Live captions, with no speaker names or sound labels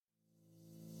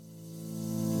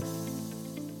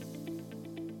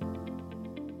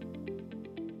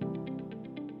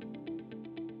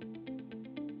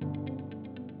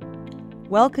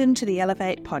Welcome to the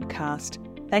Elevate podcast.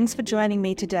 Thanks for joining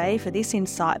me today for this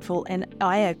insightful and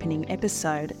eye-opening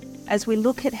episode as we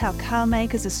look at how car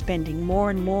makers are spending more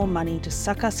and more money to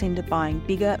suck us into buying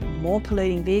bigger, more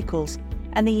polluting vehicles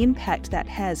and the impact that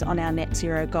has on our net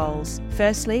zero goals.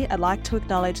 Firstly, I'd like to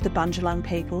acknowledge the Bundjalung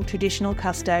people, traditional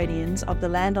custodians of the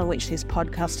land on which this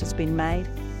podcast has been made,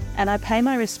 and I pay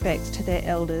my respects to their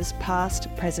elders past,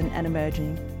 present and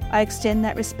emerging. I extend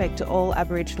that respect to all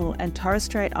Aboriginal and Torres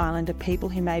Strait Islander people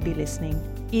who may be listening.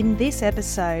 In this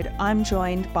episode, I'm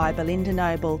joined by Belinda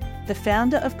Noble, the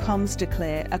founder of Comms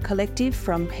Declare, a collective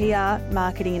from PR,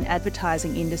 marketing and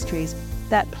advertising industries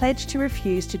that pledged to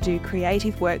refuse to do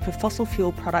creative work for fossil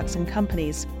fuel products and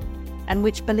companies, and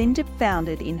which Belinda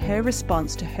founded in her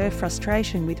response to her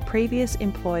frustration with previous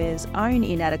employers' own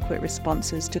inadequate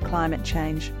responses to climate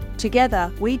change.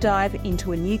 Together, we dive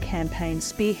into a new campaign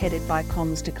spearheaded by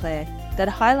Comms Declare that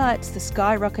highlights the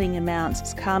skyrocketing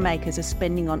amounts car makers are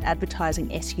spending on advertising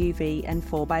SUV and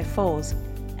 4x4s,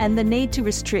 and the need to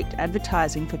restrict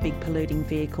advertising for big polluting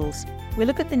vehicles. We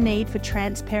look at the need for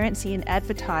transparency in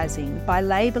advertising by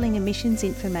labelling emissions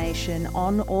information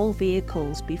on all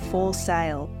vehicles before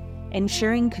sale,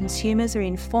 ensuring consumers are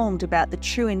informed about the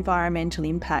true environmental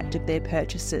impact of their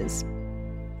purchases.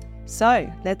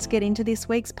 So, let's get into this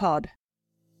week's pod.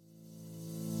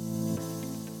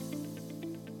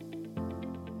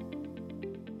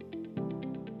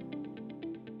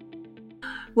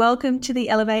 Welcome to the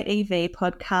Elevate EV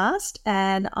podcast,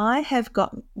 and I have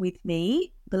got with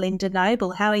me Belinda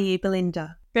Noble. How are you,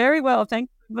 Belinda? Very well. Thank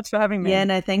you so much for having me. Yeah,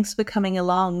 no, thanks for coming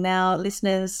along. Now,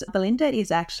 listeners, Belinda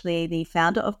is actually the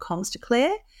founder of Comms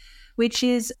Declare, which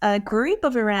is a group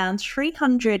of around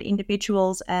 300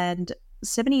 individuals and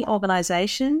 70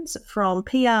 organisations from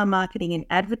PR, marketing and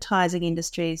advertising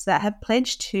industries that have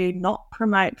pledged to not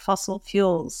promote fossil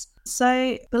fuels.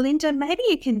 So, Belinda, maybe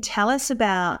you can tell us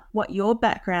about what your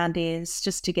background is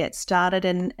just to get started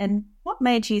and what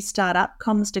made you start up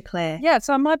Comms Declare? Yeah,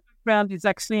 so my background is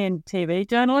actually in TV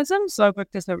journalism. So I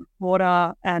worked as a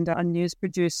reporter and a news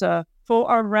producer for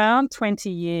around 20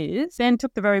 years, then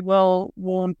took the very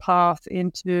well-worn path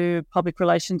into public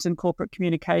relations and corporate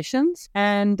communications.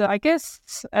 And I guess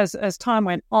as time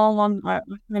went on, I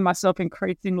found myself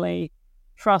increasingly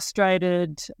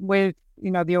frustrated with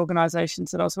the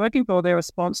organisations that I was working for, their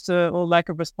response to or lack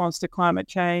of response to climate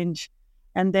change.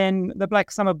 And then the Black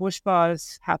Summer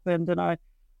bushfires happened, and I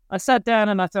sat down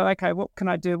and I thought, okay, what can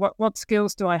I do? What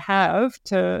skills do I have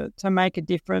to make a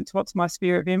difference? What's my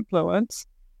sphere of influence?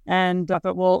 And I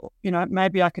thought, well,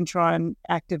 maybe I can try and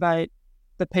activate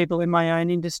the people in my own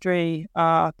industry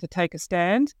to take a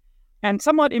stand. And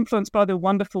somewhat influenced by the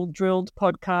wonderful Drilled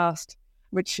podcast,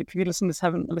 which if you listeners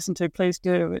haven't listened to, please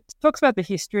do. It talks about the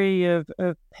history of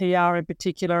PR in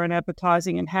particular and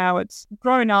advertising and how it's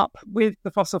grown up with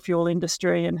the fossil fuel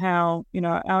industry and how,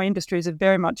 our industries have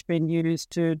very much been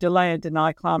used to delay and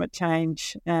deny climate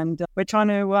change. And we're trying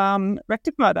to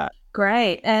rectify that.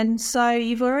 Great. And so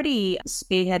you've already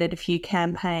spearheaded a few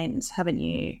campaigns, haven't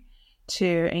you,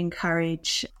 to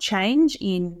encourage change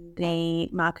in the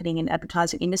marketing and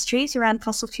advertising industries around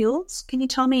fossil fuels. Can you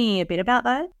tell me a bit about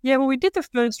that? Yeah, well, we did the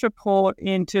first report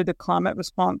into the climate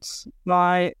response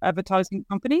by advertising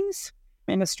companies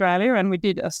in Australia, and we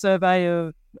did a survey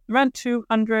of around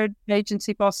 200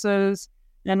 agency bosses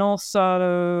and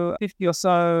also 50 or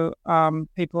so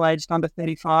people aged under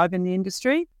 35 in the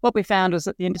industry. What we found was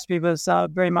that the industry was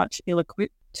very much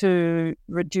ill-equipped to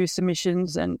reduce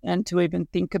emissions and to even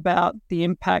think about the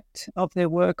impact of their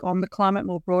work on the climate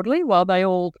more broadly. While they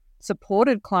all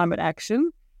supported climate action,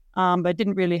 they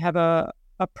didn't really have a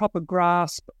proper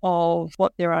grasp of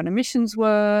what their own emissions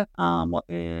were, what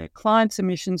their clients'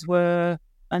 emissions were.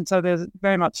 And so there's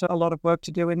very much a lot of work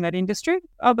to do in that industry.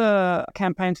 Other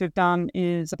campaigns we've done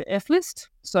is the F list.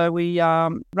 So we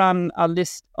run a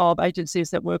list of agencies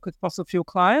that work with fossil fuel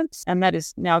clients, and that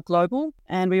is now global.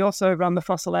 And we also run the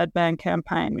Fossil Ad Ban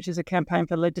campaign, which is a campaign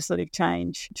for legislative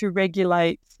change to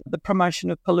regulate the promotion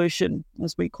of pollution,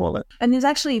 as we call it. And there's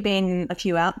actually been a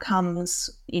few outcomes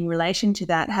in relation to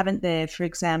that, haven't there? For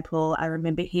example, I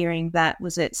remember hearing that,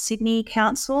 was it Sydney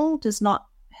Council does not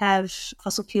have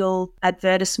fossil fuel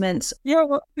advertisements. Yeah,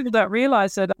 well, people don't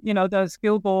realise that, those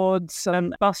billboards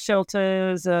and bus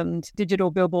shelters and digital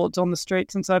billboards on the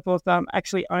streets and so forth are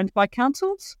actually owned by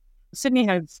councils. Sydney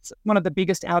has one of the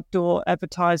biggest outdoor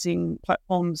advertising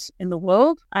platforms in the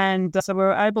world. And so we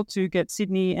were able to get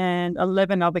Sydney and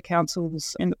 11 other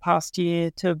councils in the past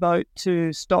year to vote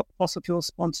to stop fossil fuel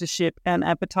sponsorship and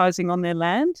advertising on their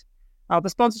land. The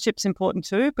sponsorship's important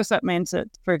too, because that means that,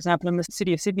 for example, in the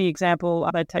City of Sydney example,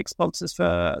 they take sponsors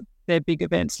for their big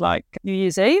events like New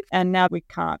Year's Eve, and now we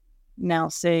can't now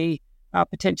see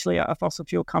potentially a fossil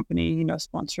fuel company,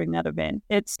 sponsoring that event.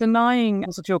 It's denying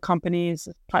fossil fuel companies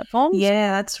platforms.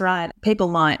 Yeah, that's right. People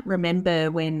might remember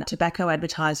when tobacco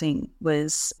advertising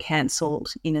was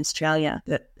cancelled in Australia,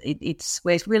 that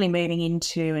we're really moving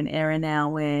into an era now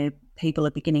where people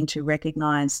are beginning to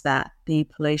recognise that the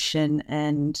pollution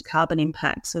and carbon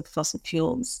impacts of fossil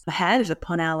fuels have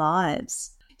upon our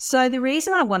lives. So the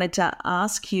reason I wanted to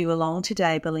ask you along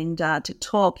today, Belinda, to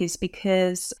talk is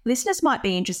because listeners might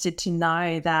be interested to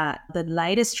know that the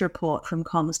latest report from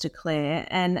Comms Declare,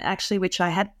 and actually which I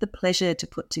had the pleasure to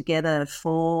put together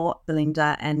for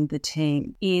Belinda and the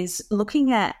team, is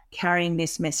looking at carrying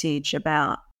this message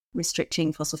about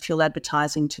restricting fossil fuel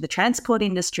advertising to the transport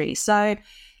industry. So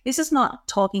this is not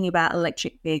talking about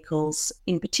electric vehicles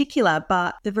in particular,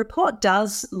 but the report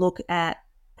does look at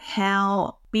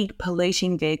how big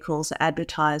polluting vehicles are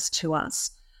advertised to us.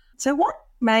 So what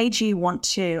made you want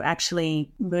to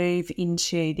actually move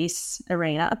into this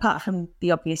arena, apart from the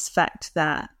obvious fact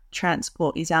that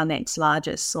transport is our next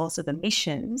largest source of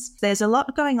emissions? There's a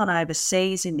lot going on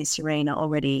overseas in this arena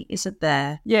already, isn't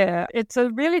there? Yeah, it's a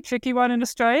really tricky one in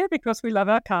Australia because we love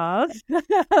our cars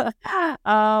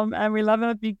and we love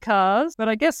our big cars. But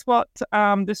I guess what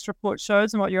this report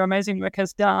shows and what your amazing work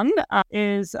has done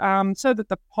is so that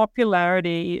the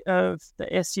popularity of the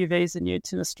SUVs and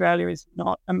utes in Australia is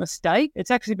not a mistake.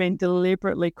 It's actually been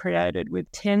deliberately created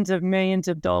with tens of millions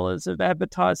of dollars of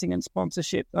advertising and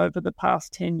sponsorship over the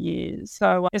past 10 years.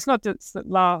 So it's not just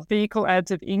that vehicle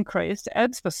ads have increased.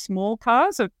 Ads for small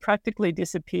cars have practically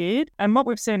disappeared. And what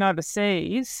we've seen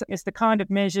overseas is the kind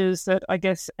of measures that I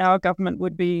guess our government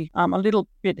would be a little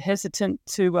bit hesitant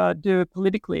to do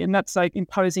politically. And that's like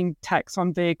imposing tax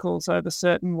on vehicles over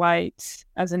certain weights,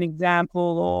 as an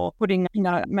example, or putting,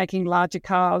 making larger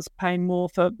cars paying more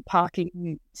for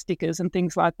parking stickers and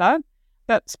things like that.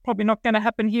 That's probably not going to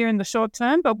happen here in the short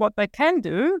term, but what they can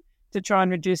do to try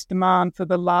and reduce demand for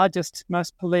the largest,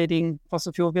 most polluting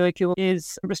fossil fuel vehicle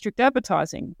is restrict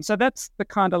advertising. So that's the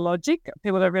kind of logic.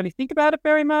 People don't really think about it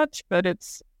very much, but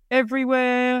it's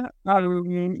everywhere.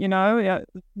 Toyota,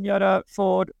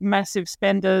 Ford, massive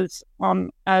spenders on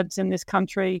ads in this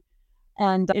country.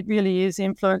 And it really is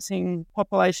influencing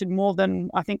population more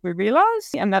than I think we realise.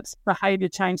 And that's behaviour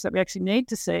change that we actually need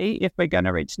to see if we're going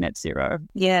to reach net zero.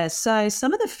 Yeah, so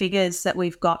some of the figures that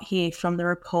we've got here from the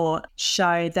report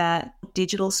show that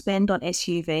digital spend on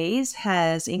SUVs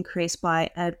has increased by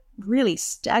a really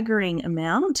staggering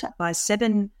amount, by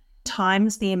 7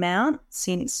 times the amount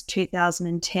since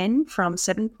 2010, from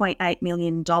 $7.8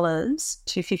 million to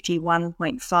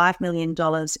 $51.5 million in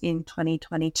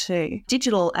 2022.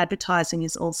 Digital advertising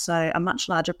is also a much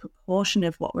larger proportion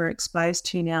of what we're exposed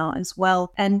to now as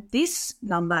well. And this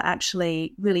number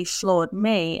actually really floored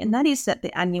me, and that is that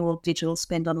the annual digital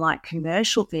spend on light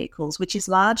commercial vehicles, which is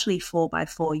largely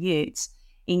 4x4 utes,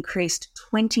 increased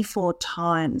 24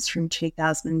 times from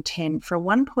 2010, from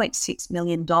 $1.6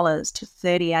 million to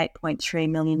 $38.3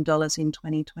 million in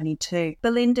 2022.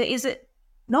 Belinda, is it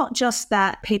not just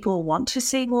that people want to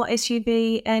see more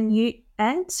SUV and ute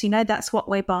ads? That's what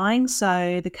we're buying,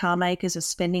 so the car makers are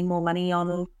spending more money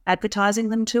on advertising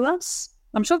them to us?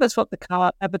 I'm sure that's what the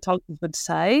car advertisers would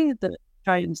say, that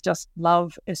Australians just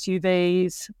love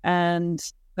SUVs and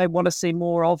they want to see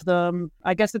more of them.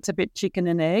 I guess it's a bit chicken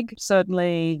and egg,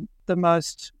 certainly the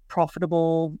most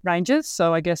profitable ranges.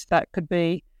 So I guess that could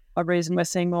be a reason we're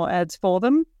seeing more ads for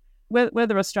them.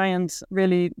 Whether Australians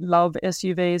really love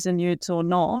SUVs and utes or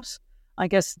not, I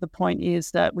guess the point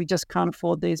is that we just can't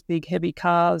afford these big, heavy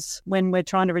cars when we're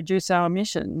trying to reduce our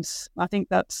emissions. I think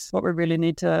that's what we really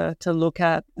need to look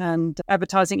at. And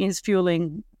advertising is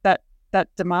fueling that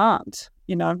demand,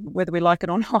 whether we like it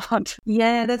or not.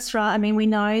 Yeah, that's right. I mean, we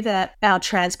know that our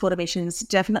transport emissions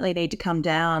definitely need to come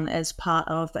down as part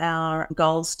of our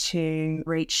goals to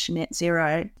reach net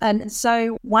zero. And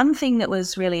so one thing that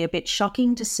was really a bit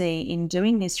shocking to see in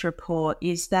doing this report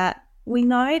is that we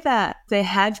know that there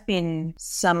have been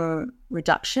some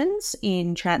reductions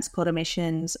in transport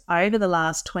emissions over the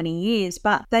last 20 years,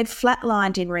 but they've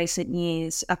flatlined in recent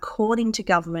years according to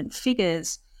government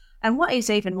figures. And what is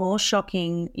even more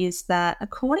shocking is that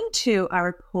according to a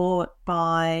report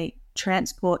by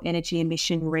Transport Energy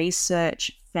Emission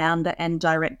Research founder and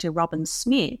director Robin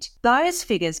Smith, those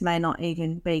figures may not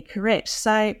even be correct.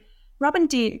 So Robin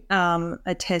did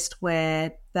a test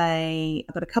where they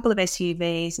got a couple of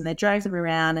SUVs and they drove them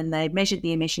around and they measured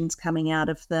the emissions coming out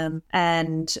of them.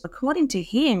 And according to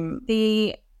him,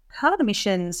 the carbon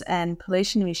emissions and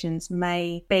pollution emissions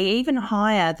may be even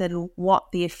higher than what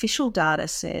the official data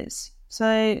says.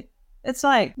 So It's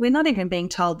like we're not even being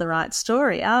told the right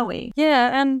story, are we?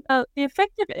 Yeah, and the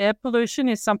effect of air pollution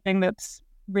is something that's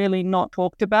really not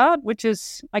talked about, which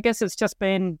is, I guess it's just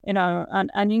been,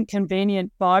 an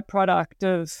inconvenient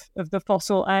byproduct of the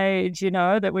fossil age,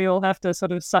 that we all have to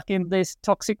sort of suck in these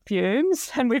toxic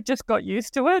fumes and we've just got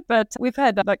used to it. But we've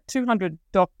had like 200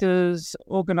 doctors,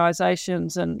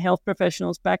 organisations and health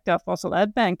professionals backed our fossil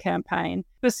ad ban campaign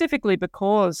specifically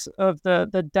because of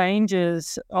the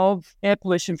dangers of air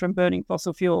pollution from burning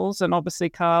fossil fuels, and obviously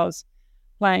cars,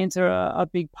 planes are a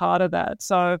big part of that.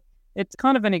 So it's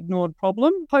kind of an ignored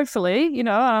problem. Hopefully,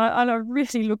 I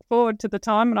really look forward to the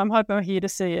time, and I'm hoping we're here to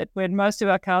see it, when most of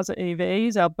our cars are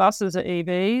EVs, our buses are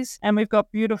EVs, and we've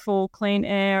got beautiful, clean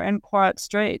air and quiet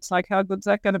streets. Like, how good's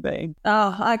that going to be?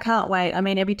 Oh, I can't wait. I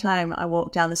mean, every time I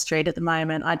walk down the street at the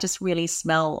moment, I just really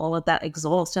smell all of that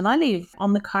exhaust. And I live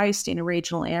on the coast in a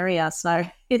regional area, so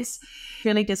it's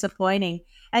really disappointing.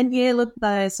 And yeah, look,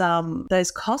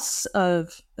 those costs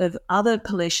of other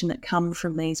pollution that come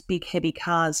from these big, heavy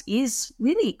cars is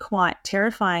really quite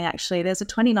terrifying, actually. There's a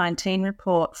 2019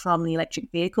 report from the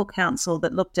Electric Vehicle Council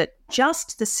that looked at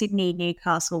just the Sydney,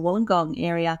 Newcastle, Wollongong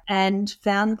area and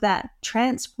found that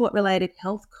transport-related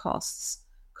health costs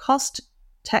cost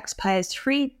taxpayers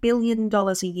 $3 billion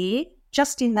a year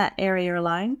just in that area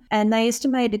alone. And they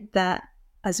estimated that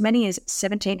as many as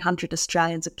 1,700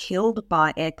 Australians are killed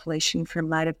by air pollution from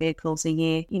motor vehicles a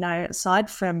year.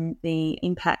 Aside from the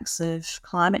impacts of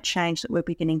climate change that we're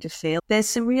beginning to feel, there's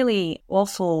some really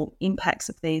awful impacts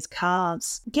of these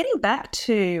cars. Getting back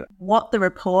to what the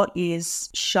report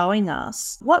is showing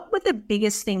us, what were the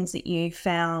biggest things that you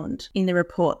found in the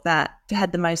report that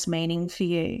had the most meaning for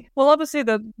you? Well, obviously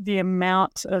the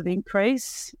amount of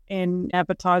increase in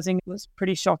advertising was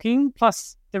pretty shocking.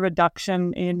 Plus, the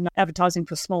reduction in advertising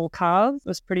for small cars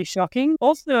was pretty shocking.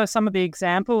 Also, some of the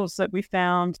examples that we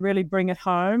found really bring it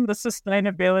home. The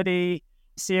sustainability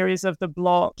series of the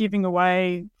block, giving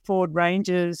away Ford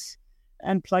Rangers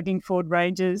and plugging Ford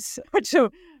Rangers, which are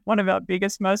one of our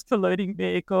biggest, most polluting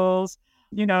vehicles.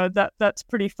 That's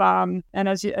pretty fun. And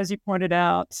as you pointed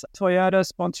out, Toyota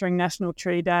sponsoring National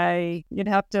Tree Day, you'd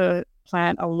have to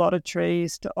plant a lot of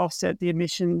trees to offset the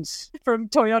emissions from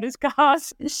Toyota's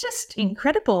cars. It's just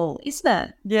incredible, isn't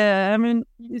it? Yeah, I mean,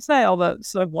 you say,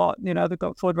 so what? They've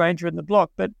got Ford Ranger in the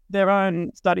block, but their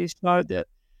own studies show that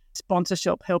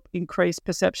sponsorship help increase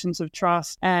perceptions of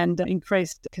trust and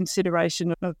increased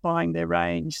consideration of buying their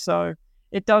range. So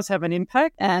it does have an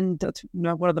impact, and it's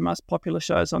one of the most popular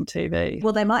shows on TV.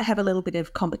 Well, they might have a little bit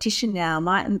of competition now,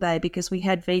 mightn't they? Because we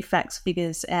had VFACTS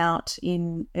figures out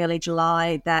in early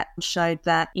July that showed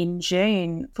that in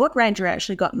June, Ford Ranger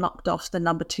actually got knocked off the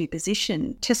number 2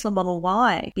 position. Tesla Model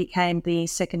Y became the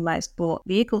second most bought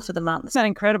vehicle for the month. Isn't that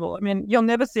incredible? I mean, you'll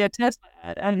never see a Tesla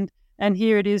ad, and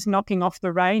here it is knocking off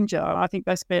the Ranger. I think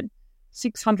they spent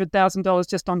 $600,000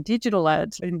 just on digital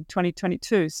ads in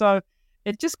 2022. So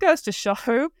it just goes to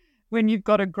show, when you've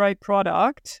got a great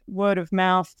product, word of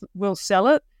mouth will sell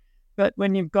it. But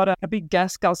when you've got a big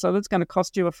gas guzzler that's going to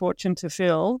cost you a fortune to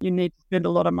fill, you need to spend a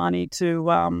lot of money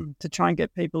to try and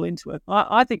get people into it.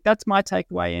 I think that's my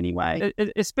takeaway anyway.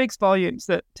 It speaks volumes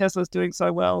that Tesla's doing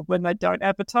so well when they don't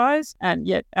advertise, and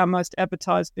yet our most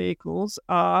advertised vehicles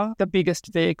are the biggest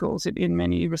vehicles in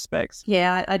many respects.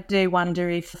 Yeah, I do wonder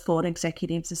if Ford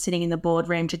executives are sitting in the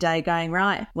boardroom today going,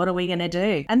 right, what are we going to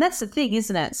do? And that's the thing,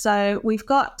 isn't it? So we've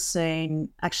got soon,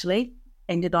 actually,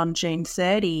 ended on June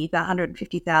 30, the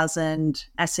 150,000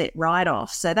 asset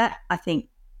write-off. So that, I think,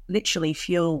 literally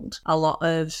fueled a lot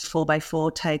of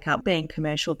 4x4 take-up being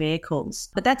commercial vehicles.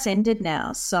 But that's ended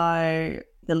now. So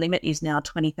the limit is now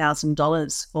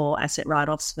 $20,000 for asset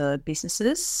write-offs for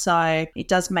businesses. So it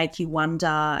does make you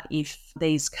wonder if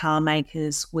these car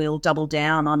makers will double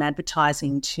down on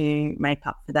advertising to make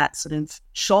up for that sort of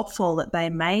shortfall that they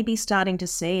may be starting to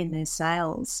see in their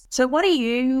sales. So what do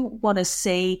you want to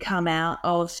see come out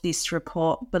of this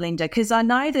report, Belinda? Because I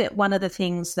know that one of the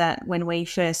things that when we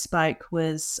first spoke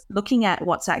was looking at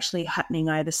what's actually happening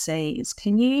overseas.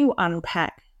 Can you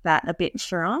unpack that a bit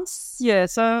for us? Yeah,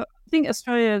 so I think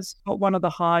Australia's got one of the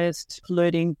highest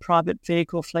polluting private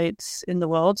vehicle fleets in the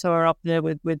world, so we're up there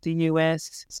with the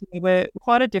US. So we're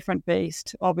quite a different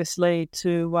beast, obviously,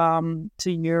 to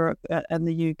Europe and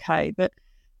the UK, but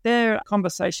their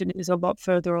conversation is a lot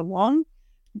further along.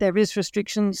 There is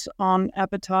restrictions on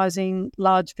advertising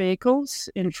large vehicles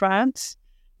in France.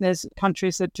 There's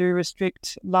countries that do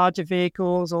restrict larger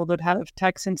vehicles or that have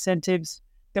tax incentives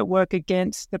that work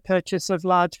against the purchase of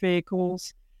large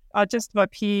vehicles. I just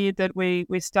hope here that we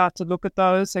start to look at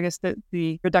those. I guess that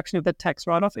the reduction of the tax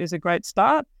write-off is a great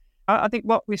start. I think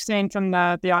what we've seen from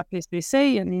the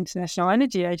IPCC and the International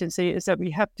Energy Agency is that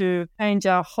we have to change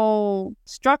our whole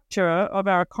structure of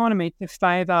our economy to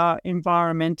favour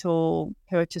environmental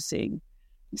purchasing.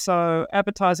 So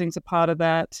advertising is a part of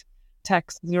that,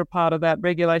 taxes are a part of that,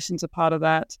 regulations are part of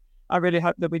that. I really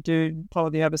hope that we do follow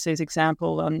the overseas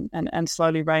example and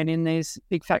slowly rein in these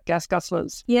big fat gas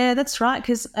guzzlers. Yeah, that's right,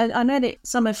 because I know that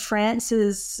some of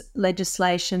France's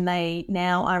legislation, they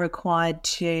now are required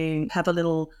to have a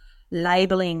little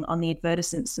labelling on the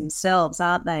advertisements themselves,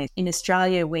 aren't they? In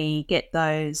Australia, we get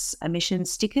those emission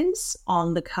stickers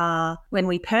on the car when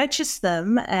we purchase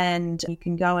them, and you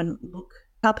can go and look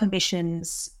up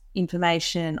emissions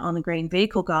information on the Green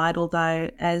Vehicle Guide, although,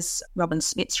 as Robin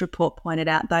Smith's report pointed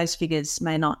out, those figures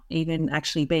may not even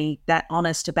actually be that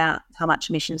honest about how much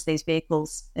emissions these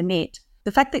vehicles emit.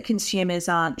 The fact that consumers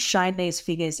aren't shown these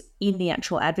figures in the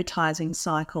actual advertising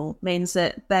cycle means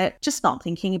that they're just not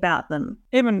thinking about them.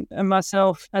 Even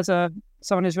myself, as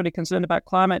someone who's really concerned about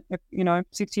climate,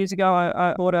 6 years ago,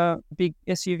 I bought a big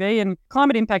SUV and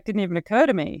climate impact didn't even occur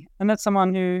to me. And that's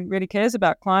someone who really cares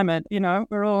about climate.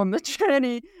 We're all on the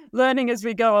journey, learning as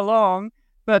we go along.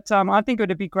 But I think it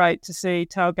would be great to see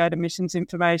tailgate emissions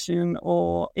information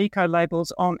or eco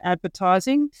labels on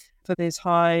advertising for these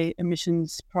high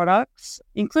emissions products,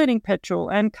 including petrol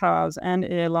and cars and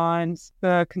airlines.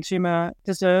 The consumer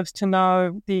deserves to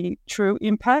know the true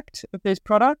impact of these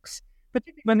products,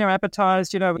 particularly when they're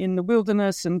advertised, in the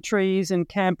wilderness and trees and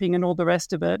camping and all the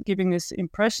rest of it, giving this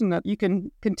impression that you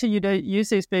can continue to use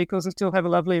these vehicles and still have a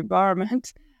lovely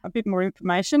environment. A bit more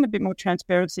information, a bit more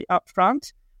transparency up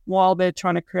front while they're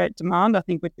trying to create demand, I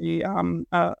think would be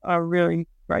a really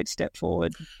great step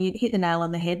forward. You hit the nail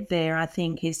on the head there, I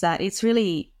think, is that it's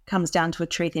really comes down to a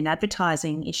truth in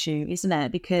advertising issue, isn't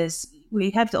it? Because we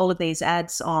have all of these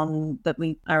ads on that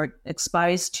we are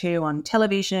exposed to on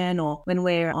television or when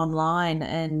we're online,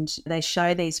 and they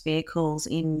show these vehicles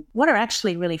in what are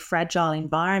actually really fragile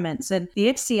environments. And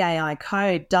the FCAI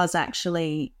code does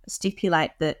actually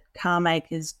stipulate that car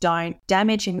makers don't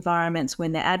damage environments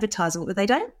when they're advertising, but they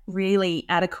don't really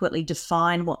adequately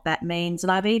define what that means.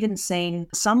 And I've even seen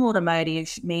some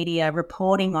automotive media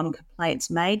reporting on complaints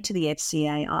made to the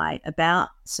FCAI about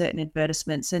certain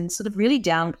advertisements and sort of really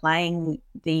downplaying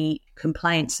the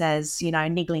complaints as,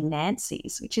 niggling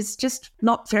Nancy's, which is just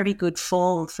not very good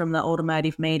form from the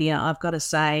automotive media, I've got to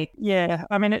say. Yeah,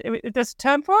 I mean, there's a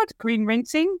term for it, green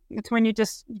rinsing. It's when you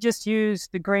just use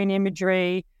the green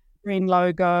imagery, green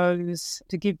logos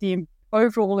to give the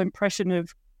overall impression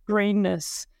of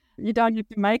greenness. You don't have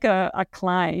to make a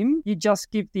claim, you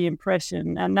just give the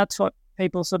impression, and that's what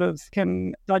people sort of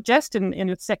can digest in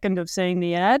a second of seeing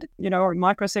the ad, or a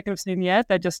microsecond of seeing the ad.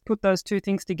 They just put those two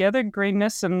things together,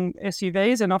 greenness and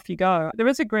SUVs, and off you go. There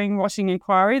is a greenwashing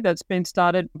inquiry that's been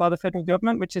started by the federal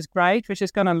government, which is great, which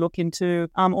is going to look into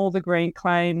all the green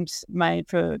claims made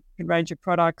for a range of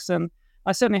products. And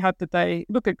I certainly hope that they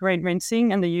look at green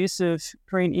rinsing and the use of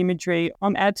green imagery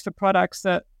on ads for products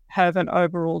that have an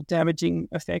overall damaging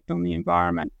effect on the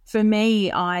environment. For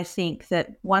me, I think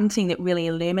that one thing that really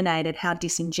illuminated how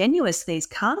disingenuous these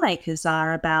car makers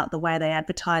are about the way they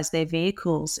advertise their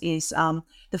vehicles is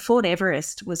the Ford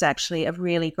Everest was actually a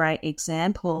really great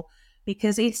example,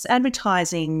 because it's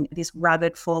advertising this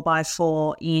rugged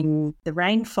 4x4 in the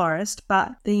rainforest,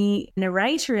 but the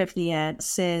narrator of the ad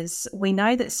says, we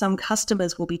know that some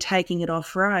customers will be taking it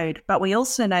off-road, but we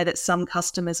also know that some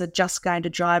customers are just going to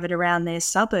drive it around their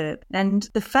suburb. And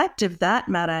the fact of that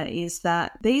matter is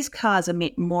that these cars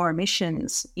emit more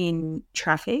emissions in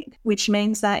traffic, which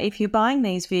means that if you're buying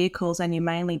these vehicles and you're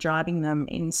mainly driving them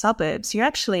in suburbs, you're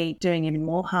actually doing even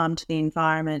more harm to the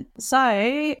environment.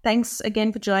 So thanks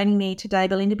again for joining me today,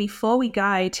 Belinda. Before we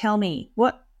go, tell me,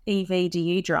 what EV do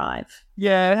you drive?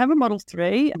 Yeah, I have a Model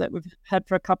 3 that we've had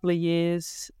for a couple of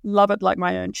years. Love it like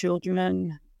my own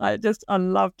children. I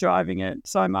love driving it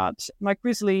so much. My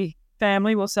Grizzly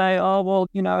family will say, oh, well,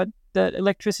 the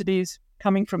electricity is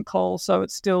coming from coal, so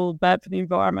it's still bad for the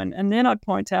environment. And then I'd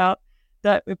point out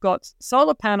that we've got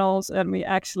solar panels and we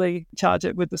actually charge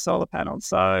it with the solar panels.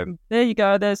 So there you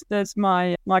go. There's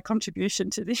my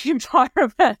contribution to the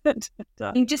environment.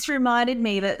 You just reminded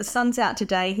me that the sun's out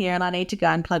today here and I need to go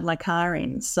and plug my car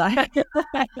in. So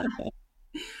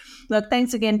look,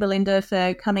 thanks again, Belinda,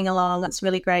 for coming along. It's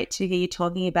really great to hear you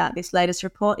talking about this latest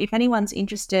report. If anyone's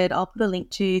interested, I'll put a link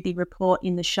to the report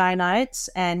in the show notes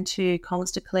and to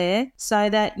Commerce Declare so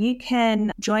that you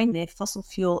can join their fossil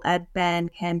fuel ad ban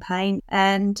campaign.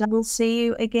 And we'll see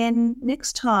you again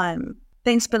next time.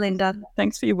 Thanks, Belinda.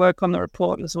 Thanks for your work on the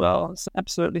report as well. It's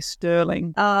absolutely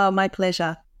sterling. Oh, my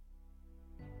pleasure.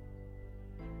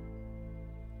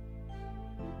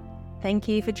 Thank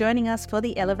you for joining us for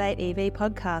the Elevate EV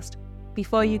podcast.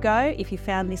 Before you go, if you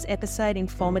found this episode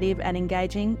informative and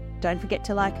engaging, don't forget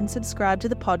to like and subscribe to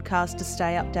the podcast to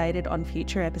stay updated on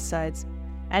future episodes.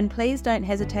 And please don't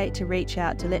hesitate to reach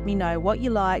out to let me know what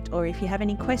you liked or if you have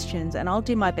any questions, and I'll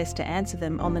do my best to answer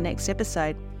them on the next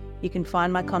episode. You can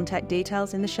find my contact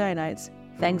details in the show notes.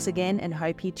 Thanks again, and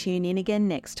hope you tune in again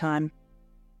next time.